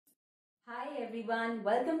everyone,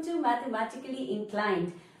 welcome to Mathematically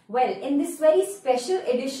Inclined. Well, in this very special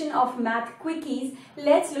edition of Math Quickies,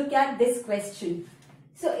 let's look at this question.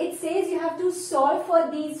 So it says you have to solve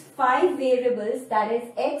for these 5 variables, that is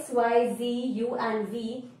x, y, z, u and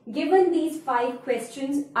v, given these 5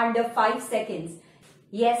 questions under 5 seconds.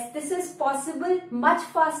 Yes, this is possible much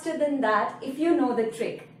faster than that if you know the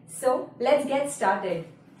trick. So let's get started.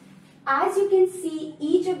 As you can see,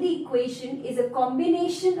 each of the equation is a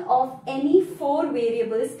combination of any 4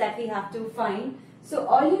 variables that we have to find. So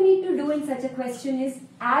all you need to do in such a question is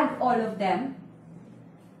add all of them.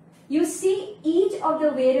 You see each of the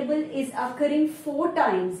variable is occurring 4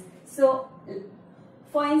 times. So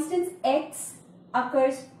for instance, x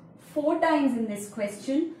occurs 4 times in this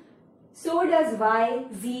question. So does y,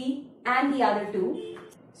 z and the other 2.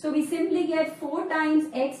 So we simply get 4 times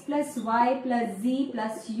x plus y plus z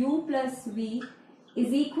plus u plus v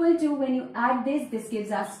is equal to, when you add this gives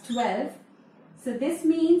us 12. So this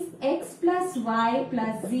means x plus y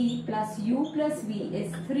plus z plus u plus v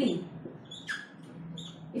is 3.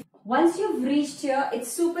 Once you've reached here,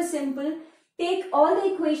 it's super simple. Take all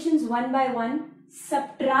the equations one by one,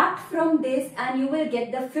 subtract from this and you will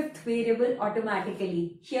get the 5th variable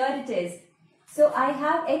automatically. Here it is. So I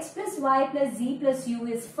have x plus y plus z plus u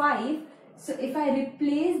is 5. So if I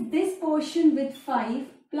replace this portion with 5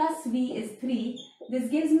 plus v is 3, this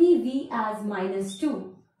gives me v as minus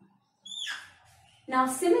 2. Now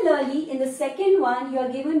similarly, in the second one, you are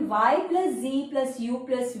given y plus z plus u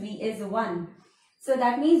plus v is 1. So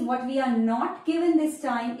that means what we are not given this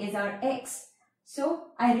time is our x.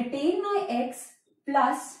 So I retain my x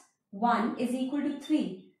plus 1 is equal to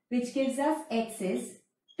 3, which gives us x is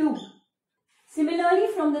 2. Similarly,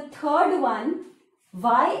 from the third one,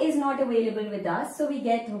 y is not available with us. So we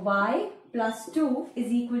get y plus 2 is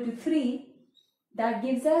equal to 3. That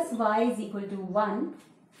gives us y is equal to 1.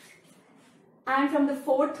 And from the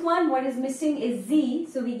fourth one, what is missing is z.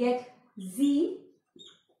 So we get z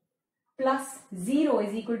plus 0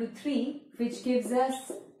 is equal to 3, which gives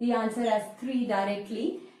us the answer as 3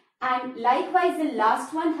 directly. And likewise, the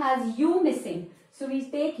last one has u missing. So we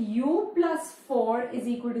take u plus 4 is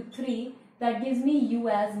equal to 3. That gives me u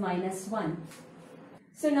as minus 1.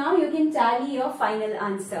 So now you can tally your final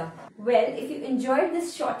answer. Well, if you enjoyed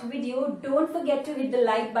this short video, don't forget to hit the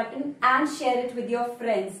like button and share it with your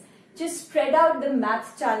friends. Just spread out the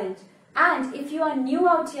math challenge. And if you are new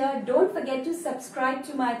out here, don't forget to subscribe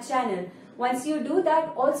to my channel. Once you do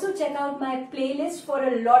that, also check out my playlist for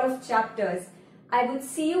a lot of chapters. I would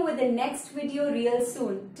see you with the next video real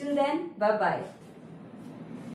soon. Till then, bye-bye.